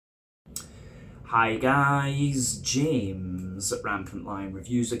Hi guys, James at Rampant Lion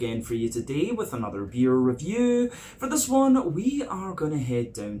Reviews again for you today with another beer review. For this one, we are going to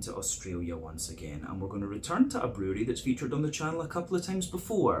head down to Australia once again, and we're going to return to a brewery that's featured on the channel a couple of times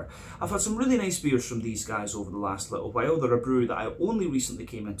before. I've had some really nice beers from these guys over the last little while. They're a brewery that I only recently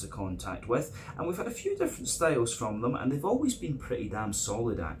came into contact with, and we've had a few different styles from them, and they've always been pretty damn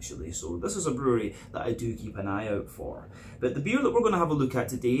solid actually. So this is a brewery that I do keep an eye out for. But the beer that we're going to have a look at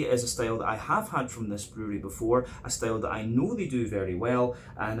today is a style that I have had from this brewery before, a style that I know they do very well,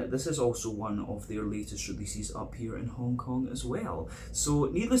 and this is also one of their latest releases up here in Hong Kong as well. So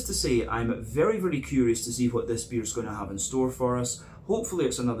needless to say, I'm very curious to see what this beer is going to have in store for us. Hopefully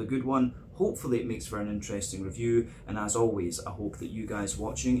it's another good one. Hopefully it makes for an interesting review, and as always, I hope that you guys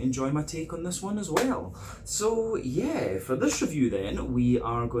watching enjoy my take on this one as well. So yeah, for this review then, we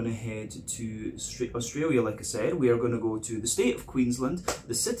are going to head to Australia, like I said. We are going to go to the state of Queensland,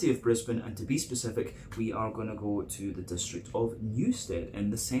 the city of Brisbane, and to be specific, we are going to go to the district of Newstead in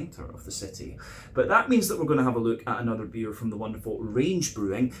the centre of the city. But that means that we're going to have a look at another beer from the wonderful Range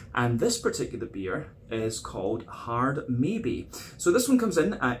Brewing, and this particular beer is called Hard Maybe. So this one comes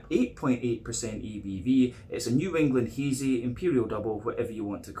in at 8.8% ABV. It's a New England Hazy, Imperial Double, whatever you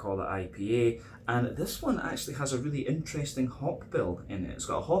want to call it, IPA. And this one actually has a really interesting hop bill in it. It's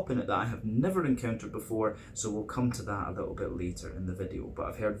got a hop in it that I have never encountered before, so we'll come to that a little bit later in the video. But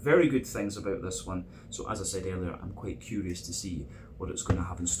I've heard very good things about this one, so as I said earlier, I'm quite curious to see what it's going to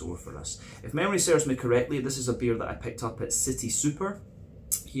have in store for us. If memory serves me correctly, this is a beer that I picked up at City Super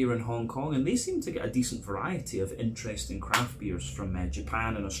here in Hong Kong, and they seem to get a decent variety of interesting craft beers from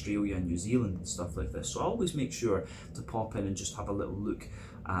Japan and Australia and New Zealand and stuff like this. So I always make sure to pop in and just have a little look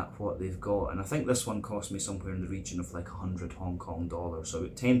at what they've got, and I think this one cost me somewhere in the region of like 100 Hong Kong dollars, so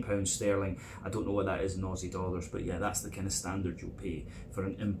about £10 sterling. I don't know what that is in Aussie dollars, but yeah, that's the kind of standard you'll pay for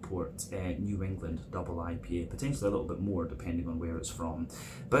an import New England double IPA, potentially a little bit more depending on where it's from.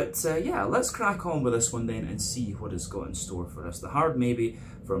 But yeah, let's crack on with this one then and see what it's got in store for us. The Hard Maybe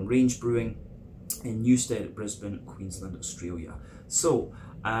from Range Brewing in Newstead, Brisbane, Queensland, Australia. So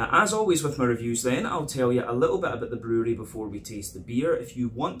as always with my reviews then, I'll tell you a little bit about the brewery before we taste the beer. If you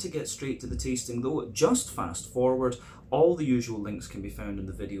want to get straight to the tasting though, just fast forward. All the usual links can be found in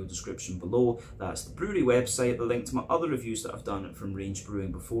the video description below. That's the brewery website, the link to my other reviews that I've done from Range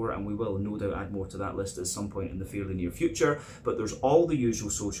Brewing before, and we will no doubt add more to that list at some point in the fairly near future. But there's all the usual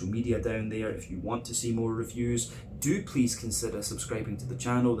social media down there. If you want to see more reviews, do please consider subscribing to the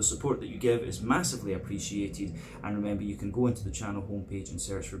channel. The support that you give is massively appreciated, and remember, you can go into the channel homepage and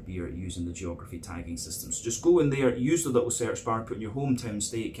search for beer using the geography tagging system. So just go in there, use the little search bar, put in your hometown,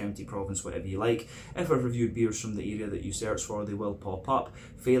 state, county, province, whatever you like. If I've reviewed beers from the area that you search for, they will pop up.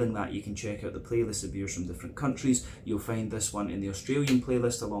 Failing that, you can check out the playlist of beers from different countries. You'll find this one in the Australian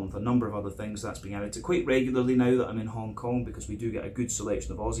playlist along with a number of other things that's being added to quite regularly now that I'm in Hong Kong, because we do get a good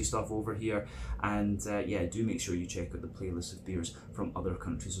selection of Aussie stuff over here. And yeah, do make sure you check out the playlist of beers from other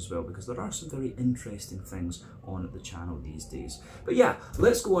countries as well, because there are some very interesting things on the channel these days. But yeah,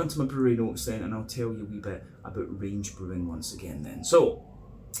 let's go on to my brewery notes then, and I'll tell you a wee bit about Range Brewing once again then. So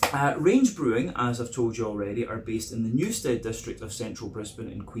Range Brewing, as I've told you already, are based in the Newstead district of central Brisbane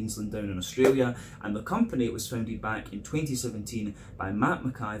in Queensland down in Australia, and the company was founded back in 2017 by Matt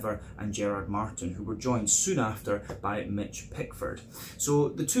McIver and Gerard Martin, who were joined soon after by Mitch Pickford. So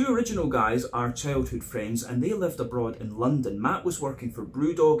the two original guys are childhood friends, and they lived abroad in London. Matt was working for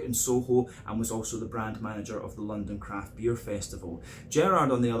Brewdog in Soho and was also the brand manager of the London Craft Beer Festival.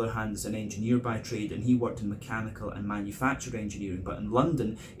 Gerard, on the other hand, is an engineer by trade, and he worked in mechanical and manufacturing engineering, but in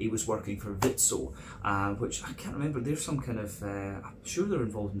London he was working for Vitso, which I can't remember, there's some kind of, I'm sure they're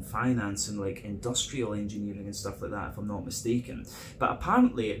involved in finance and like industrial engineering and stuff like that, if I'm not mistaken. But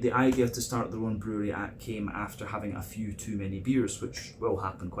apparently the idea to start their own brewery came after having a few too many beers, which will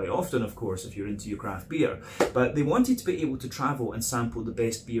happen quite often, of course, if you're into your craft beer. But they wanted to be able to travel and sample the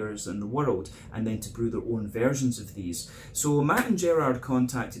best beers in the world, and then to brew their own versions of these. So Matt and Gerard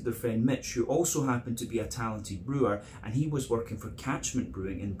contacted their friend Mitch, who also happened to be a talented brewer, and he was working for Catchment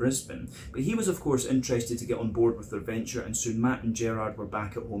Brewing in Brisbane. But he was of course interested to get on board with their venture, and soon Matt and Gerard were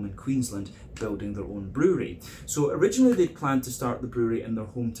back at home in Queensland building their own brewery. So originally they'd planned to start the brewery in their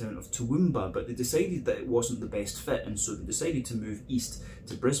hometown of Toowoomba, but they decided that it wasn't the best fit, and so they decided to move east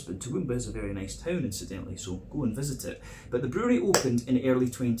to Brisbane. Toowoomba is a very nice town incidentally, so go and visit it. But the brewery opened in early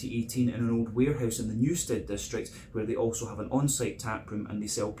 2018 in an old warehouse in the Newstead district, where they also have an on-site tap room, and they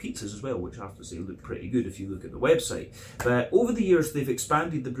sell pizzas as well, which I have to say look pretty good if you look at the website. But over the years they've expanded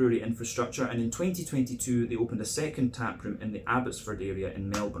expanded the brewery infrastructure, and in 2022 they opened a second tap room in the Abbotsford area in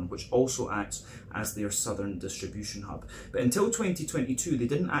Melbourne, which also acts as their southern distribution hub. But until 2022 they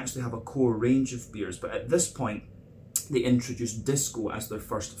didn't actually have a core range of beers, but at this point they introduced Disco as their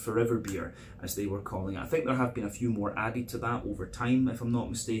first forever beer, as they were calling it. I think there have been a few more added to that over time, if I'm not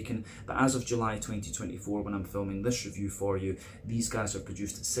mistaken, but as of July 2024, when I'm filming this review for you, these guys have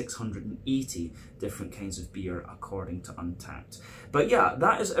produced 680 different kinds of beer according to Untappd. But yeah,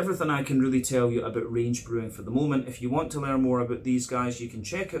 that is everything I can really tell you about Range Brewing for the moment. If you want to learn more about these guys, you can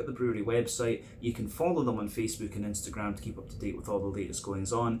check out the brewery website, you can follow them on Facebook and Instagram to keep up to date with all the latest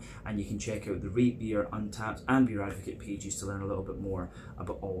goings on, and you can check out the Rate Beer, Untappd and Beer Advocate pages to learn a little bit more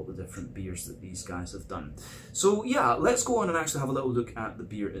about all the different beers that these guys have done. So yeah, let's go on and actually have a little look at the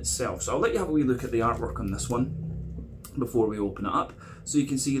beer itself. So I'll let you have a wee look at the artwork on this one before we open it up. So you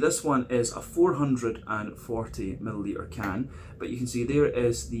can see this one is a 440 milliliter can, but you can see there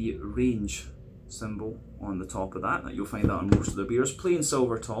is the Range symbol on the top of that. You'll find that on most of the beers. Plain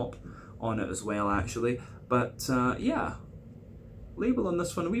silver top on it as well, actually. But yeah, label on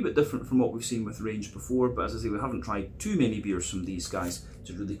this one a wee bit different from what we've seen with Range before, but as I say, we haven't tried too many beers from these guys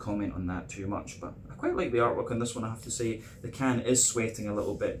to really comment on that too much. But I quite like the artwork on this one, I have to say. The can is sweating a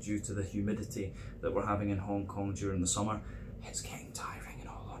little bit due to the humidity that we're having in Hong Kong during the summer. It's getting tiring in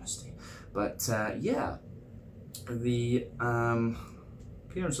all honesty. But yeah, the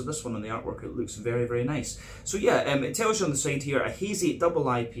appearance of this one on the artwork, it looks very, very nice. So yeah, it tells you on the side here, a hazy double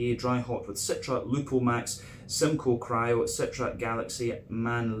IPA, dry hopped with Citra, Lupo Max, Simcoe Cryo, Citra, Galaxy,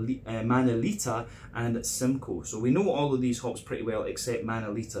 Manolita and Simcoe. So we know all of these hops pretty well except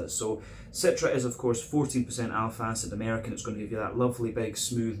Manolita. So Citra is of course 14% alpha acid American. It's going to give you that lovely big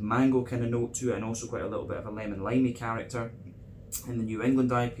smooth mango kind of note to it, and also quite a little bit of a lemon limey character. In the New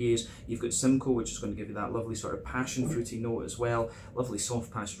England IPAs, you've got Simcoe, which is going to give you that lovely sort of passion fruity note as well. Lovely soft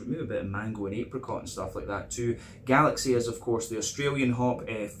passion fruit, maybe a bit of mango and apricot and stuff like that too. Galaxy is of course the Australian hop,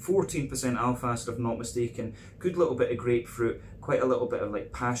 14% alpha acid if I'm not mistaken. Good little bit of grapefruit, quite a little bit of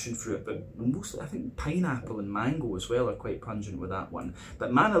like passion fruit, but mostly I think pineapple and mango as well are quite pungent with that one.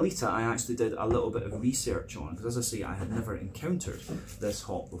 But Manolita I actually did a little bit of research on, because as I say, I had never encountered this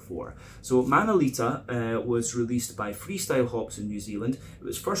hop before. So Manolita was released by Freestyle Hops in New Zealand. It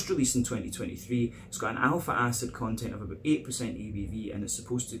was first released in 2023. It's got an alpha acid content of about 8% ABV, and it's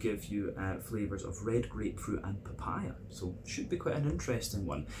supposed to give you flavours of red grapefruit and papaya. So should be quite an interesting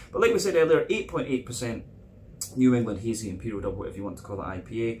one. But like we said earlier, 8.8% New England Hazy Imperial Double, if you want to call it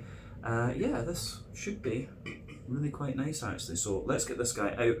IPA. Yeah, this should be really quite nice actually. So let's get this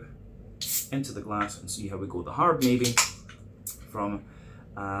guy out into the glass and see how we go. The Hard Maybe from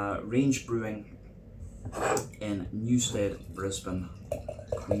Range Brewing in Newstead, Brisbane,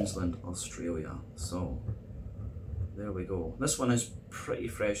 Queensland, Australia. So there we go. This one is pretty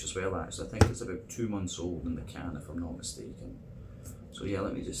fresh as well actually. I think it's about 2 months old in the can if I'm not mistaken. So yeah,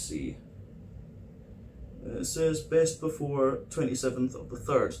 let me just see. It says best before 27th of the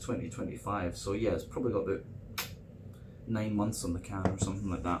 3rd, 2025. So yeah, it's probably got about 9 months on the can or something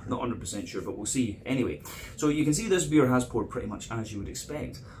like that. Not 100% sure, but we'll see. Anyway, so you can see this beer has poured pretty much as you would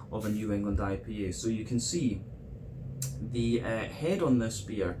expect of a New England IPA. So you can see the head on this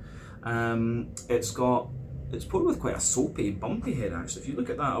beer. It's poured with quite a soapy, bumpy head actually. If you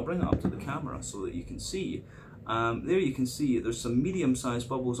look at that, I'll bring it up to the camera so that you can see. There you can see there's some medium-sized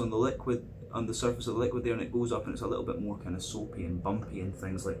bubbles on the liquid, on the surface of the liquid there, and it goes up and it's a little bit more kind of soapy and bumpy and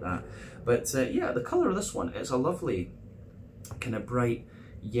things like that. But yeah, the colour of this one, it's a lovely kind of bright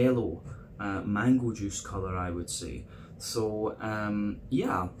yellow mango juice colour, I would say. So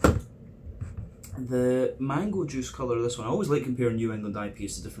yeah, the mango juice colour of this one, I always like comparing New England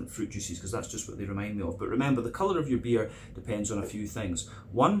IPAs to different fruit juices because that's just what they remind me of. But remember, the colour of your beer depends on a few things.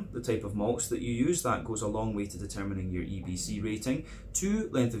 One, the type of malts that you use, that goes a long way to determining your EBC rating. Two,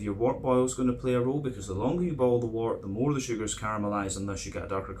 length of your wort boil is going to play a role, because the longer you boil the wort, the more the sugars caramelise and thus you get a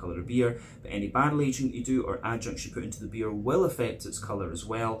darker colour of beer. But any barrel aging you do or adjuncts you put into the beer will affect its colour as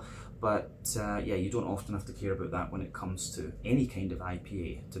well. But yeah, you don't often have to care about that when it comes to any kind of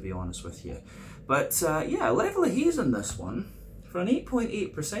IPA, to be honest with you. But yeah, level of haze in this one, for an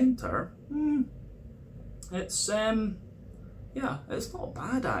 8.8%er, it's yeah, it's not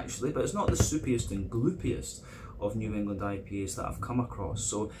bad actually, but it's not the soupiest and gloopiest of New England IPAs that I've come across.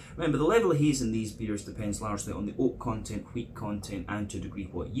 So remember, the level of haze in these beers depends largely on the oak content, wheat content, and to a degree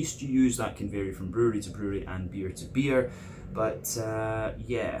what yeast you use. That can vary from brewery to brewery and beer to beer. But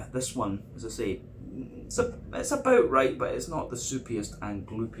yeah, this one, as I say, it's about right, but it's not the soupiest and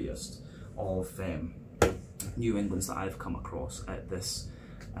gloopiest of New Englands that I've come across at this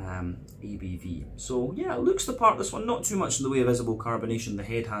ABV. So yeah, it looks the part, this one. Not too much in the way of visible carbonation. The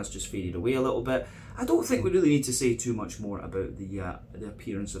head has just faded away a little bit. I don't think we really need to say too much more about the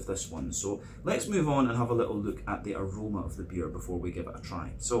appearance of this one. So let's move on and have a little look at the aroma of the beer before we give it a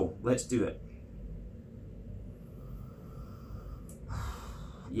try. So let's do it.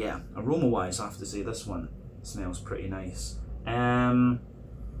 Yeah, aroma wise, I have to say this one smells pretty nice.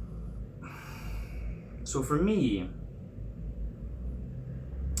 So for me,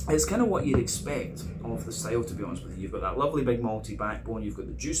 it's kind of what you'd expect of the style, to be honest with you. You've got that lovely big malty backbone, you've got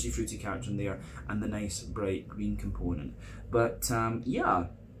the juicy fruity character in there, and the nice bright green component. But yeah,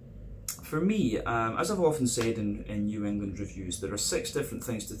 for me, as I've often said in New England reviews, there are 6 different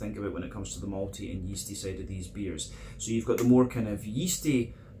things to think about when it comes to the malty and yeasty side of these beers. So you've got the more kind of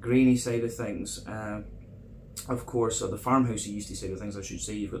yeasty, grainy side of things, of course, or the farmhousey yeasty side of things, I should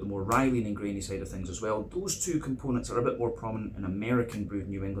say. You've got the more rye leaning grainy side of things as well. Those 2 components are a bit more prominent in American brewed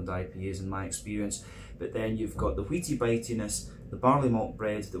New England IPAs in my experience. But then you've got the wheaty bitiness, the barley malt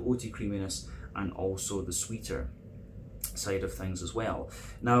bread, the oaty creaminess, and also the sweeter side of things as well.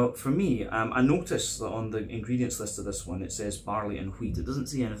 Now for me, I noticed that on the ingredients list of this one it says barley and wheat. It doesn't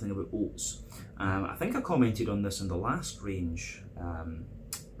say anything about oats. I think I commented on this in the last range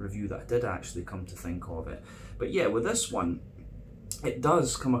review that I did actually, come to think of it. But yeah, with this one, it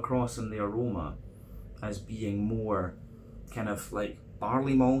does come across in the aroma as being more kind of like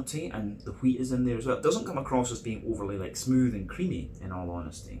barley malty, and the wheat is in there as well. It doesn't come across as being overly like smooth and creamy, in all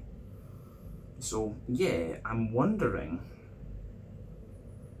honesty. So yeah, I'm wondering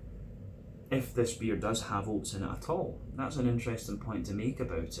if this beer does have oats in it at all. That's an interesting point to make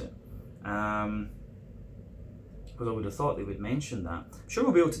about it. Because I would have thought they would mention that. I'm sure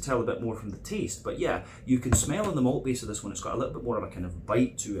we'll be able to tell a bit more from the taste, but yeah, you can smell in the malt base of this one, it's got a little bit more of a kind of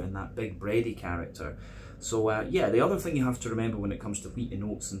bite to it and that big bready character. So yeah, the other thing you have to remember when it comes to wheat and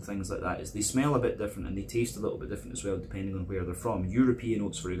oats and things like that is they smell a bit different and they taste a little bit different as well, depending on where they're from. European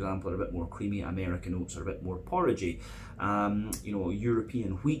oats, for example, are a bit more creamy. American oats are a bit more porridgey. You know,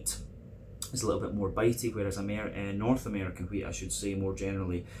 European wheat is a little bit more bitey, whereas North American wheat, I should say, more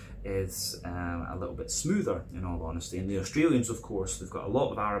generally, is a little bit smoother, in all honesty. And the Australians, of course, they've got a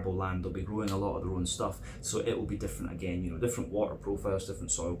lot of arable land, they'll be growing a lot of their own stuff, so it will be different again, you know, different water profiles,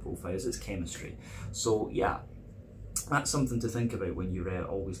 different soil profiles, it's chemistry. So yeah, that's something to think about when you're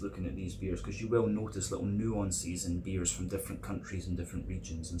always looking at these beers, because you will notice little nuances in beers from different countries and different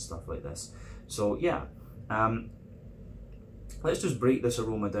regions and stuff like this. So yeah, let's just break this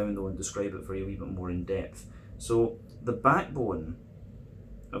aroma down though and describe it for you a wee bit more in depth. So the backbone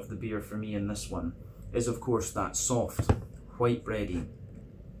of the beer for me in this one is of course that soft, white bready,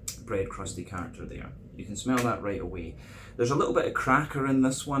 bread crusty character there. You can smell that right away. There's a little bit of cracker in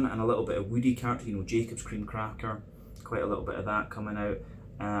this one and a little bit of woody character, you know, Jacob's cream cracker, quite a little bit of that coming out.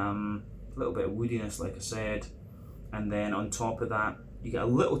 A little bit of woodiness, like I said, and then on top of that you get a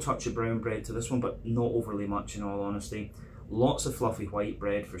little touch of brown bread to this one, but not overly much, in all honesty. Lots of fluffy white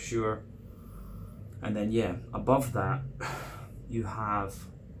bread for sure. And then yeah, above that you've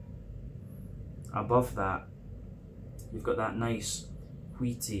got that nice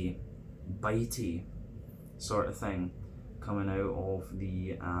wheaty, bitey sort of thing coming out of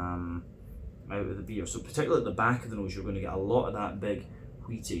the beer. So particularly at the back of the nose, you're going to get a lot of that big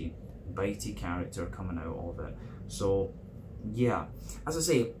wheaty, bitey character coming out of it. So yeah, as I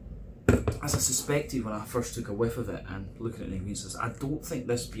say, as I suspected when I first took a whiff of it and looking at the ingredients, I don't think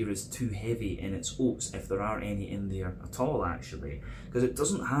this beer is too heavy in its oats, if there are any in there at all actually, because it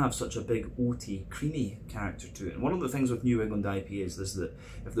doesn't have such a big oaty, creamy character to it. And one of the things with New England IPAs is that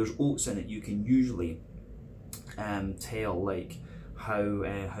if there's oats in it, you can usually tell like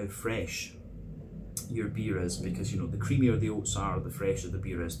how fresh your beer is, because you know, the creamier the oats are, the fresher the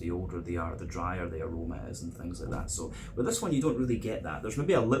beer is, the older they are, the drier the aroma is, and things like that. So with this one you don't really get that. There's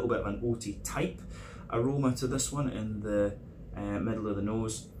maybe a little bit of an oaty type aroma to this one in the middle of the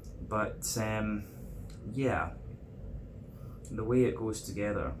nose, but yeah, the way it goes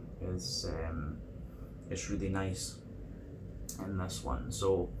together is it's really nice in this one.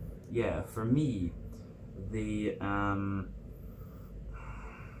 So yeah, for me, the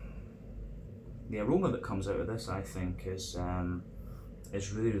aroma that comes out of this, I think, is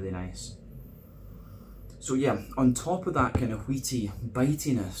really, really nice. So yeah, on top of that kind of wheaty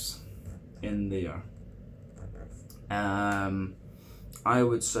bitiness in there, I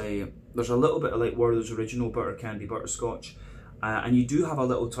would say there's a little bit of like Werther's Original Butter Candy Butterscotch, and you do have a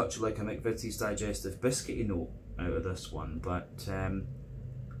little touch of like a McVitie's Digestive Biscuity note out of this one, but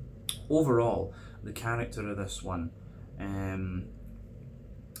overall, the character of this one,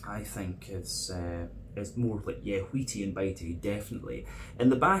 I think it's is more like, yeah, wheaty and bitey, definitely. In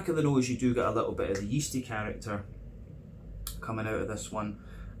the back of the nose, you do get a little bit of the yeasty character coming out of this one.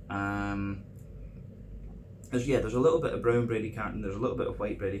 There's a little bit of brown bready character, and there's a little bit of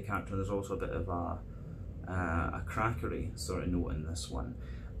white bready character, and there's also a bit of a crackery sort of note in this one.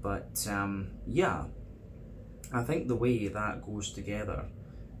 But yeah, I think the way that goes together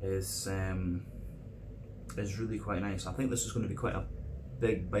is really quite nice. I think this is going to be quite a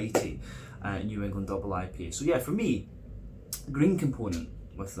big bitey New England double IPA. So yeah, for me, green component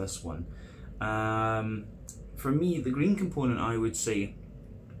with this one. For me, the green component, I would say,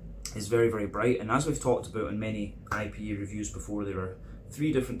 is very, very bright. And as we've talked about in many IPA reviews before, there are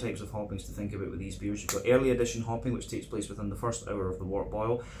 3 different types of hoppings to think about with these beers. You've got early addition hopping, which takes place within the first hour of the wort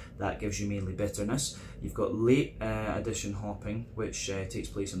boil. That gives you mainly bitterness. You've got late addition hopping, which takes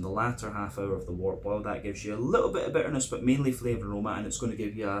place in the latter half hour of the wort boil. That gives you a little bit of bitterness, but mainly flavour and aroma, and it's going to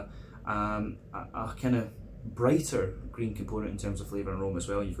give you a kind of brighter green component in terms of flavour and aroma as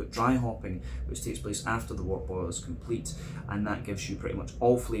well. You've got dry hopping, which takes place after the wort boil is complete, and that gives you pretty much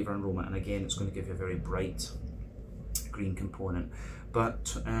all flavour and aroma, and again, it's going to give you a very bright green component.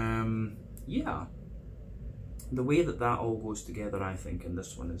 But yeah, the way that all goes together, I think, in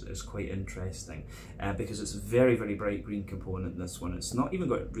this one is quite interesting, because it's a very, very bright green component in this one. It's not even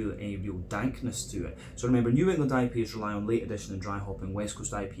got really any real dankness to it. So remember, New England IPAs rely on late addition and dry hopping. West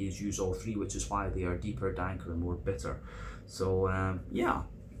Coast IPAs use all 3, which is why they are deeper, danker, and more bitter. So yeah,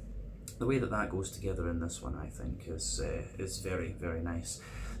 the way that goes together in this one, I think, is very, very nice.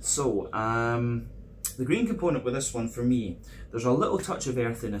 So the green component with this one, for me, there's a little touch of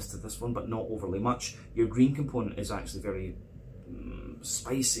earthiness to this one, but not overly much. Your green component is actually very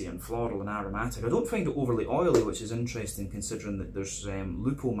spicy and floral and aromatic. I don't find it overly oily, which is interesting considering that there's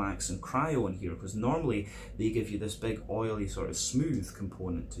Lupomax and Cryo in here, because normally they give you this big oily sort of smooth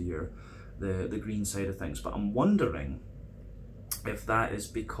component to the green side of things. But I'm wondering if that is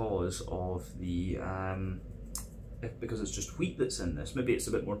because of the because it's just wheat that's in this. Maybe it's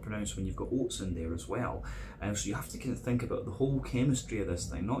a bit more pronounced when you've got oats in there as well. So you have to kind of think about the whole chemistry of this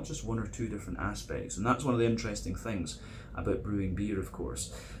thing, not just 1 or 2 different aspects. And that's one of the interesting things about brewing beer, of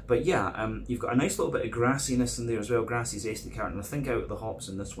course. But yeah, you've got a nice little bit of grassiness in there as well, grassy, zesty character. And I think out of the hops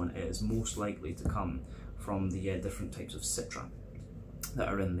in this one is most likely to come from the different types of citra that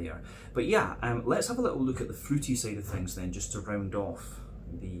are in there. But yeah, let's have a little look at the fruity side of things then, just to round off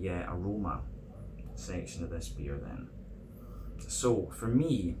the aroma section of this beer then. So for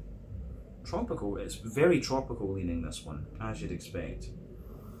me, tropical, it's very tropical leaning, this one, as you'd expect.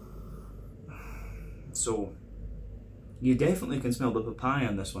 So you definitely can smell the papaya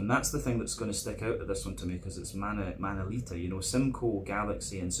in this one. That's the thing that's going to stick out of this one to me, because it's Manalita, you know, Simcoe,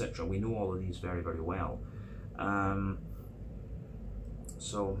 Galaxy and Citra. We know all of these very, very well.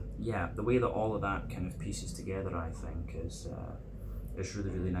 So yeah, the way that all of that kind of pieces together, I think, is really,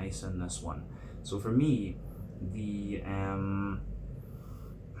 really nice in this one. So for me, the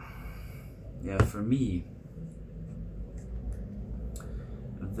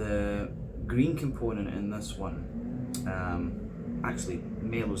the green component in this one actually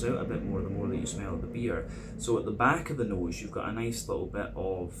mellows out a bit more the more that you smell the beer. So at the back of the nose, you've got a nice little bit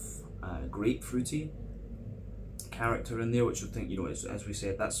of grapefruity character in there, which I think, you know, as we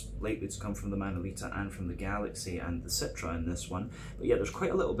said, that's likely to come from the Manalita and from the Galaxy and the Citra in this one. But yeah, there's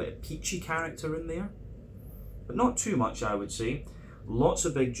quite a little bit of peachy character in there, but not too much, I would say. Lots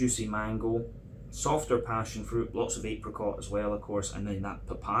of big juicy mango, softer passion fruit, lots of apricot as well, of course, and then that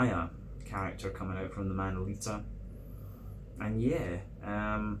papaya character coming out from the Manalita. And yeah,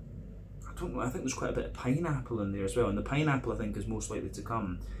 I don't know, I think there's quite a bit of pineapple in there as well, and the pineapple I think is most likely to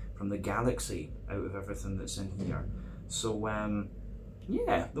come from the Galaxy out of everything that's in here. So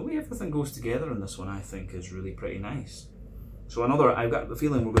yeah, the way everything goes together in this one, I think, is really pretty nice. So I've got the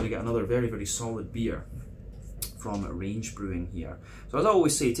feeling we're going to get another very, very solid beer from Range Brewing here. So as I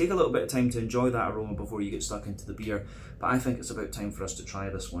always say, take a little bit of time to enjoy that aroma before you get stuck into the beer, but I think it's about time for us to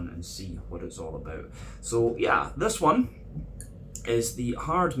try this one and see what it's all about. So yeah, this one is the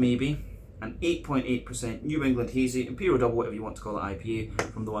Hard Maybe, an 8.8% New England Hazy, Imperial Double, whatever you want to call it,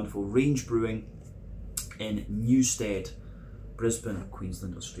 IPA from the wonderful Range Brewing in Newstead, Brisbane,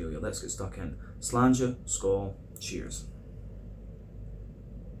 Queensland, Australia. Let's get stuck in. Slàinte, skål, cheers.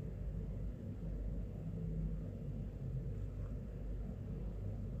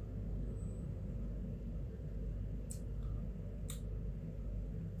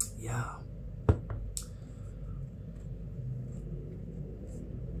 Yeah.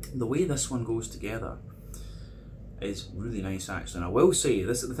 The way this one goes together is really nice, actually. And I will say,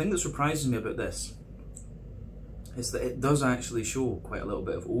 the thing that surprises me about this is that it does actually show quite a little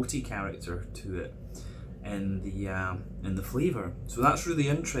bit of oaty character to it in the flavour. So that's really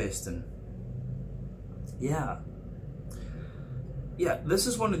interesting. Yeah. Yeah, this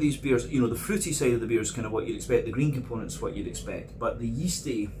is one of these beers, you know, the fruity side of the beer is kind of what you'd expect, the green component's what you'd expect, but the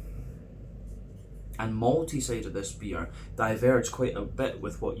yeasty and malty side of this beer diverge quite a bit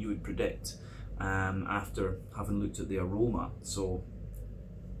with what you would predict after having looked at the aroma. So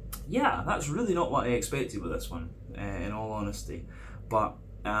yeah, that's really not what I expected with this one, in all honesty. But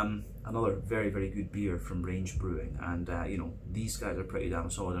another very, very good beer from Range Brewing, and you know, these guys are pretty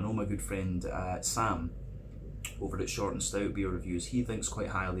damn solid. I know my good friend Sam over at Short and Stout Beer Reviews, he thinks quite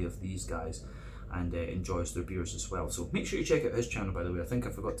highly of these guys and enjoys their beers as well. So make sure you check out his channel, by the way. I think I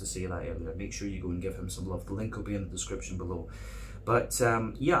forgot to say that earlier. Make sure you go and give him some love. The link will be in the description below. But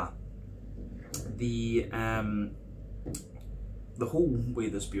yeah, the whole way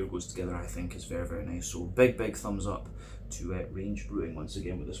this beer goes together, I think, is very, very nice. So big, big thumbs up to Range Brewing once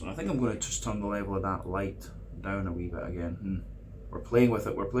again with this one. I think I'm going to just turn the level of that light down a wee bit again. We're playing with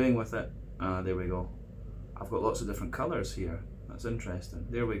it, we're playing with it. There we go. I've got lots of different colours here. That's interesting.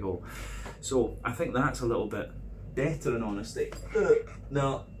 There we go. So I think that's a little bit better in honesty.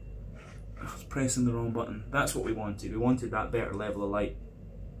 No, I was pressing the wrong button. That's what we wanted. We wanted that better level of light.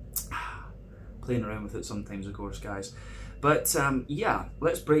 Playing around with it sometimes, of course, guys. But yeah,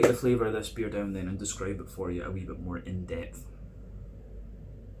 let's break the flavour of this beer down then and describe it for you a wee bit more in depth.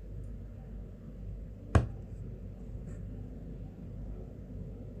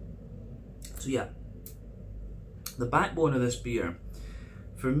 So yeah, the backbone of this beer,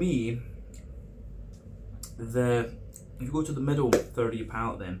 for me, if you go to the middle third of your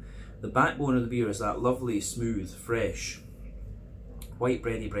palate then, the backbone of the beer is that lovely, smooth, fresh, white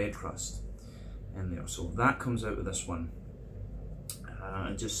bready bread crust in there. So that comes out of this one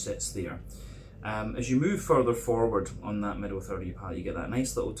and just sits there. As you move further forward on that middle third of your palate, you get that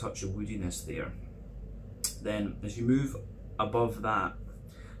nice little touch of woodiness there. Then as you move above that,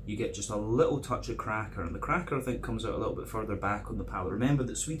 you get just a little touch of cracker, and the cracker I think comes out a little bit further back on the palate. Remember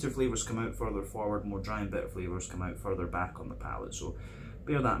that sweeter flavours come out further forward, more dry and bitter flavours come out further back on the palate, so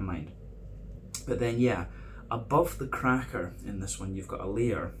bear that in mind. But then yeah, above the cracker in this one, you've got a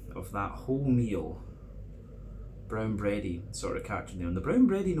layer of that wholemeal brown bready sort of character there. And the brown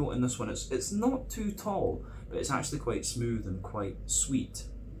bready note in this one, it's not too tall, but it's actually quite smooth and quite sweet.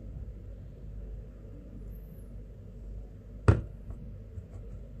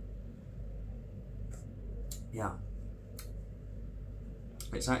 Yeah,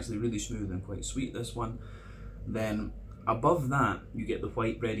 it's actually really smooth and quite sweet, this one. Then above that you get the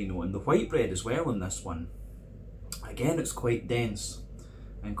white bready note, and the white bread as well in this one, again, it's quite dense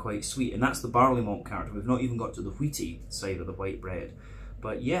and quite sweet, and that's the barley malt character. We've not even got to the wheaty side of the white bread,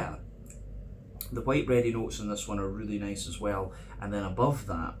 but yeah, the white bready notes in this one are really nice as well. And then above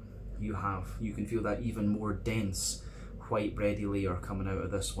that you can feel that even more dense white bready layer coming out of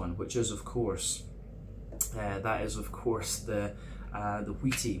this one, which is of course that is of course the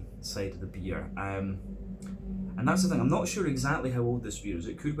wheaty side of the beer. And that's the thing, I'm not sure exactly how old this beer is.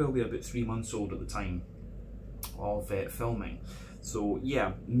 It could well be about 3 months old at the time of filming. So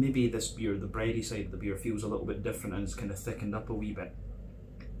yeah, maybe this beer, the bready side of the beer, feels a little bit different and it's kind of thickened up a wee bit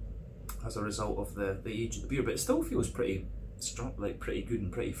as a result of the age of the beer, but it still feels pretty strong, like pretty good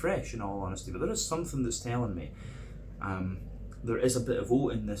and pretty fresh in all honesty. But there is something that's telling me there is a bit of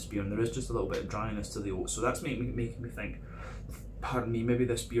oat in this beer, and there is just a little bit of dryness to the oat, so that's making me think, pardon me, maybe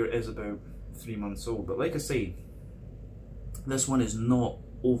this beer is about 3 months old. But like I say, this one is not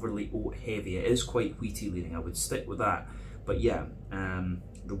overly oat heavy. It is quite wheaty leaning, I would stick with that. But yeah,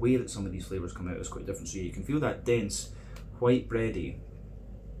 the way that some of these flavours come out is quite different. So yeah, you can feel that dense white bready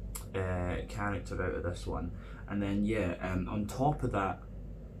character out of this one, and then yeah, on top of that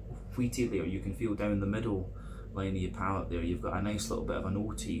wheaty layer, you can feel down the middle line of your palate there, you've got a nice little bit of an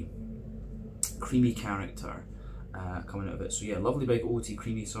oaty, creamy character coming out of it. So yeah, lovely big oaty,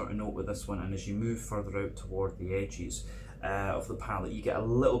 creamy sort of note with this one. And as you move further out toward the edges of the palate, you get a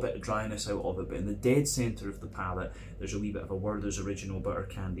little bit of dryness out of it, but in the dead centre of the palate, there's a wee bit of a Werther's Original butter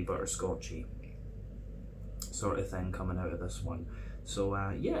candy, butterscotchy sort of thing coming out of this one. So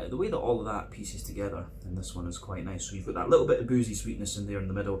yeah, the way that all of that pieces together in this one is quite nice. So you've got that little bit of boozy sweetness in there in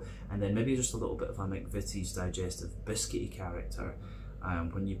the middle, and then maybe just a little bit of a McVitie's digestive biscuity character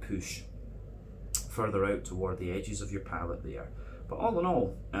when you push further out toward the edges of your palate there. But all in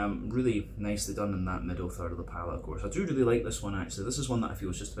all, really nicely done in that middle third of the palate, of course. I do really like this one actually. This is one that I feel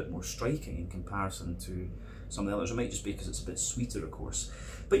is just a bit more striking in comparison to some of the others. It might just be because it's a bit sweeter, of course.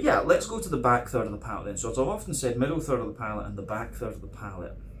 But yeah, let's go to the back third of the palate then. So as I've often said, middle third of the palate and the back third of the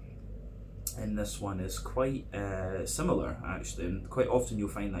palate in this one is quite similar actually, and quite often you'll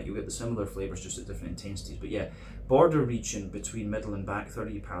find that you'll get the similar flavours just at different intensities. But yeah, border region between middle and back third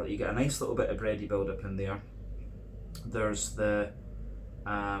of your palate, you get a nice little bit of bready build up in there. There's the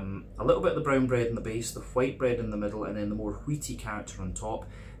a little bit of the brown bread in the base, the white bread in the middle, and then the more wheaty character on top.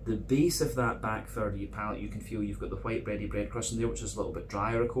 The base of that back third of your palate, you can feel you've got the white bready bread crust in there, which is a little bit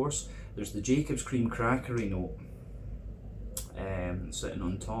drier of course. There's the Jacob's cream crackery note sitting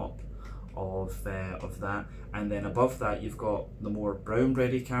on top of that, and then above that you've got the more brown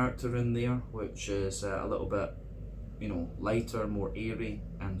bready character in there, which is a little bit, you know, lighter, more airy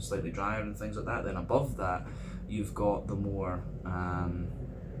and slightly drier and things like that. Then above that you've got the more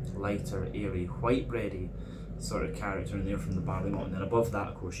lighter, airy, white bready sort of character in there from the barley malt. And then above that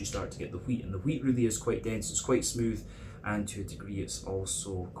of course you start to get the wheat, and the wheat really is quite dense, it's quite smooth, and to a degree it's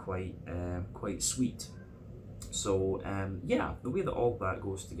also quite sweet. So yeah, the way that all that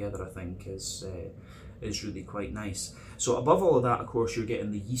goes together I think is really quite nice. So above all of that of course you're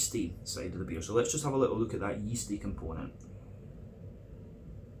getting the yeasty side of the beer. So let's just have a little look at that yeasty component.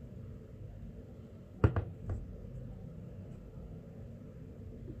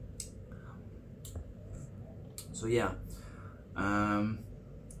 So yeah,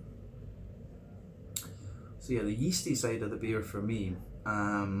 the yeasty side of the beer for me,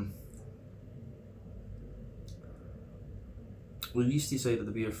 the yeasty side of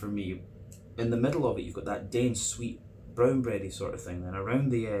the beer for me, in the middle of it you've got that dense, sweet, brown bready sort of thing. Then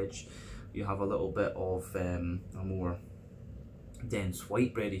around the edge you have a little bit of a more dense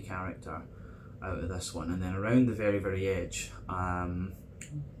white bready character out of this one, and then around the very edge,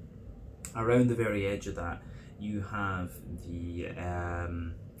 of that, you have the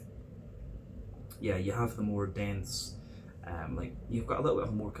you have the more dense, like you've got a little bit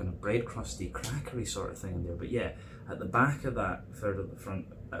of a more kind of bread crusty, crackery sort of thing in there. But yeah, at the back of that third of the front,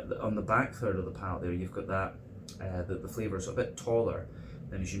 on the back third of the palate there, you've got that the flavours a bit taller.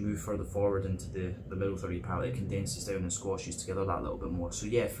 Then as you move further forward into the middle third of your palate, it condenses down and squashes together that little bit more. So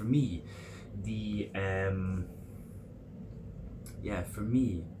yeah, for me, the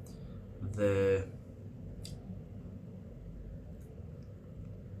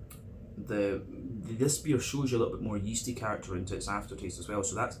this beer shows you a little bit more yeasty character into its aftertaste as well,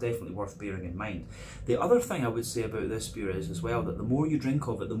 so that's definitely worth bearing in mind. The other thing I would say about this beer is as well that the more you drink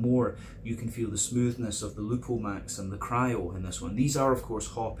of it, the more you can feel the smoothness of the Lupomax and the Cryo in this one. These are of course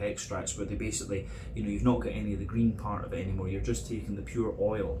hop extracts where they basically, you know, you've not got any of the green part of it anymore, you're just taking the pure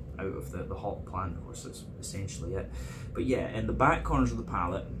oil out of the hop plant, of course that's essentially it. But yeah, in the back corners of the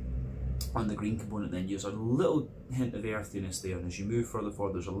palate, on the green component, then there's a little hint of earthiness there, and as you move further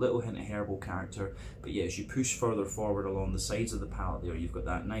forward there's a little hint of herbal character. But yeah, as you push further forward along the sides of the palate there, you've got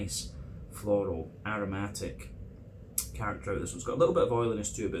that nice floral, aromatic character out of this one. It's got a little bit of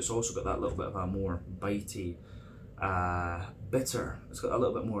oiliness to it, but it's also got that little bit of a more bitey, bitter. It's got a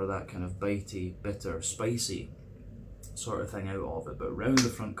little bit more of that kind of bitey, bitter, spicy sort of thing out of it. But round the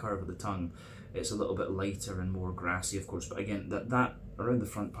front curve of the tongue, it's a little bit lighter and more grassy, of course. But again, that around the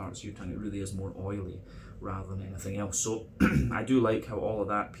front parts of your tongue, it really is more oily rather than anything else. So I do like how all of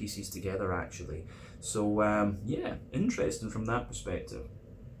that pieces together actually. So yeah, interesting from that perspective.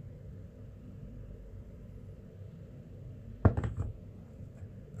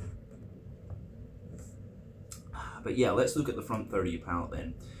 But yeah, let's look at the front third of your palate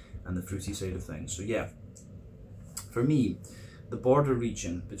then, and the fruity side of things. So yeah, for me, the border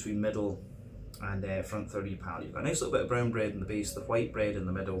region between middle and front third of your palate, you've got a nice little bit of brown bread in the base, the white bread in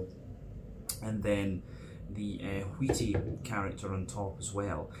the middle, and then the wheaty character on top as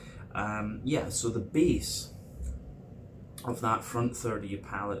well. Yeah, so the base of that front third of your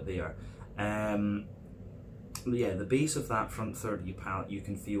palate there, yeah, the base of that front third of your palate, you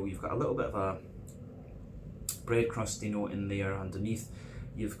can feel you've got a little bit of a bread crusty note in there underneath.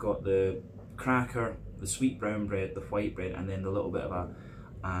 You've got the cracker, the sweet brown bread, the white bread, and then the little bit of a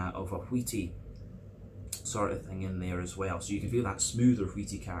wheaty sort of thing in there as well. So you can feel that smoother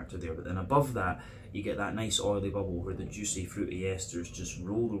wheaty character there, but then above that you get that nice oily bubble where the juicy fruity esters just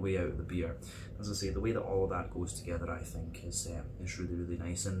roll their way out of the beer. As I say, the way that all of that goes together I think is really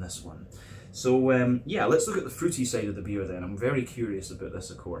nice in this one. So yeah, let's look at the fruity side of the beer then. I'm very curious about this,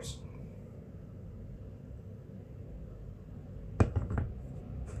 of course.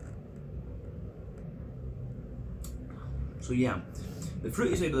 So yeah, the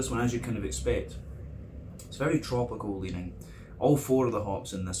fruity side of this one, as you kind of expect, it's very tropical leaning. All four of the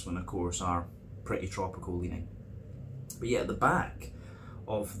hops in this one, of course, are pretty tropical leaning. But yeah, at the back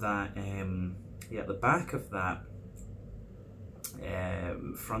of that,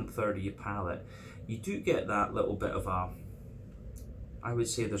 front third of your palate, you do get that little bit of a I would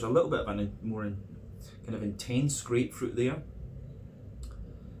say there's a little bit of a more kind of intense grapefruit there,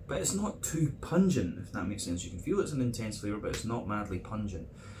 but it's not too pungent, if that makes sense. You can feel it's an intense flavour, but it's not madly pungent.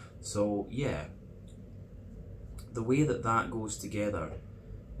 So yeah, the way that that goes together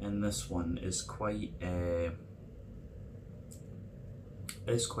in this one is quite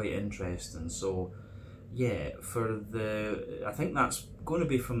interesting. So yeah, I think that's going to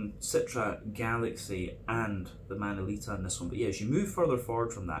be from Citra, Galaxy and the Manolita in this one. But yeah, as you move further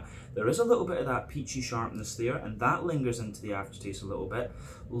forward from that, there is a little bit of that peachy sharpness there, and that lingers into the aftertaste a little bit.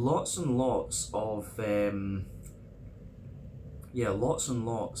 Lots and lots of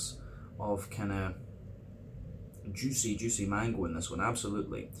kind of juicy mango in this one,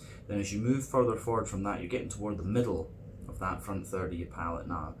 absolutely. Then as you move further forward from that, you're getting toward the middle of that front third of your palate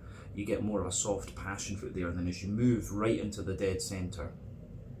now. You get more of a soft passion fruit there, and then as you move right into the dead centre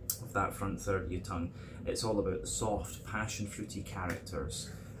of that front third of your tongue, it's all about the soft passion fruity characters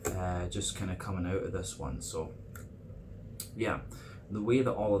just kind of coming out of this one. So yeah, the way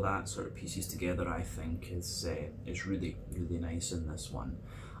that all of that sort of pieces together, I think, is really nice in this one.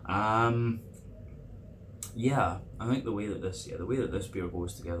 Yeah, I think the way that this beer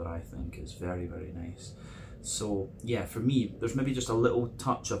goes together, I think, is very nice. So yeah, for me, there's maybe just a little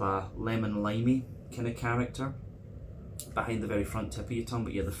touch of a lemon limey kind of character behind the very front tip of your tongue,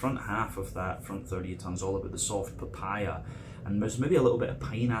 but yeah, the front half of that front third of your tongue is all about the soft papaya, and there's maybe a little bit of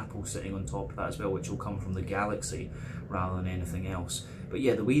pineapple sitting on top of that as well, which will come from the Galaxy rather than anything else. But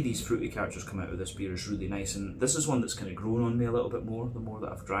yeah, the way these fruity characters come out of this beer is really nice, and this is one that's kind of grown on me a little bit more the more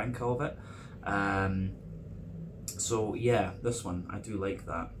that I've drank of it. So yeah, this one, I do like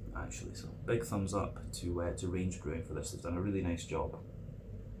that actually, so big thumbs up to Range Brewing for this. They've done a really nice job.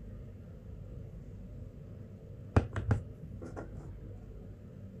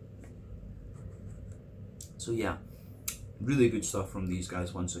 So yeah, really good stuff from these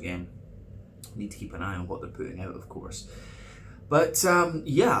guys once again. Need to keep an eye on what they're putting out, of course. But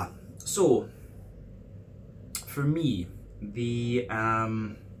yeah, so for me, the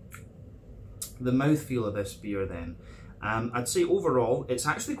mouthfeel of this beer then, I'd say overall it's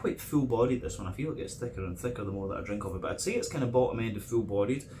actually quite full-bodied, this one. I feel it gets thicker and thicker the more that I drink of it, but I'd say it's kind of bottom end of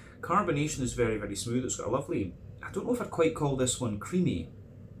full-bodied. Carbonation is very smooth. It's got a lovely, I don't know if I'd quite call this one creamy.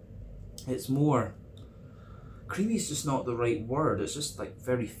 It's more, creamy is just not the right word, it's just like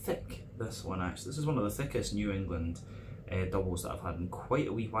very thick, this one actually. This is one of the thickest New England doubles that I've had in quite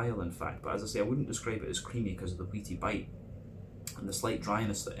a wee while, in fact. But as I say, I wouldn't describe it as creamy because of the wheaty bite and the slight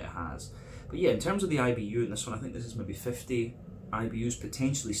dryness that it has. But yeah, in terms of the IBU in this one, I think this is maybe 50 IBUs,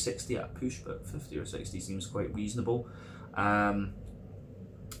 potentially 60 at a push, but 50 or 60 seems quite reasonable.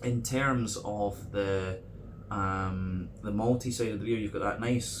 In terms of the malty side of the beer, you've got that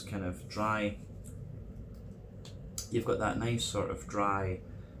nice kind of dry, you've got that nice sort of dry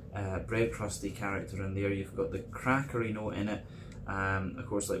bread crusty character in there. You've got the crackery note in it. Of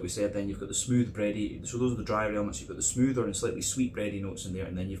course, like we said, then you've got the smooth bready, so those are the drier elements. You've got the smoother and slightly sweet bready notes in there,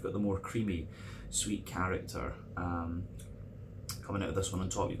 and then you've got the more creamy sweet character coming out of this one on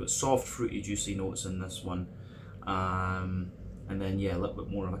top. You've got soft fruity juicy notes in this one, and then yeah, a little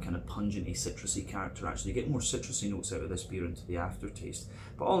bit more of a kind of pungenty citrusy character. Actually, you get more citrusy notes out of this beer into the aftertaste.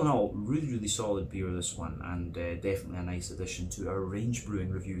 But all in all, really solid beer, this one, and definitely a nice addition to our Range Brewing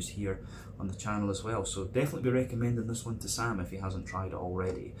reviews here on the channel as well. So definitely be recommending this one to Sam if he hasn't tried it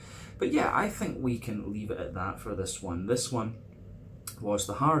already. But yeah, I think we can leave it at that for this one. This one was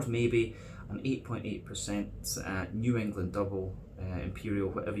the Hard Maybe, an 8.8% New England Double Imperial,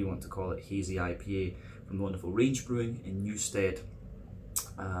 whatever you want to call it, hazy IPA from the wonderful Range Brewing in Newstead.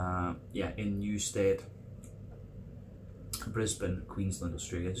 In Newstead, Brisbane, Queensland,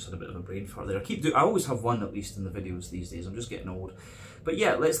 Australia. I just had a bit of a brain fart there. I always have one at least in the videos these days. I'm just getting old. But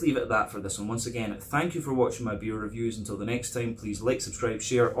yeah, let's leave it at that for this one. Once again, thank you for watching my beer reviews. Until the next time, please like, subscribe,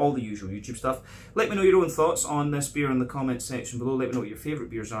 share, all the usual YouTube stuff. Let me know your own thoughts on this beer in the comments section below. Let me know what your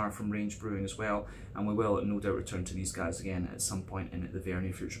favourite beers are from Range Brewing as well. And we will no doubt return to these guys again at some point in the very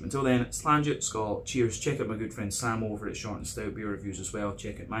near future. Until then, Slàinte, Skål, cheers. Check out my good friend Sam over at Short and Stout Beer Reviews as well.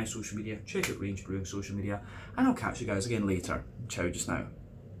 Check out my social media, check out Range Brewing social media, and I'll catch you guys again later. Ciao just now.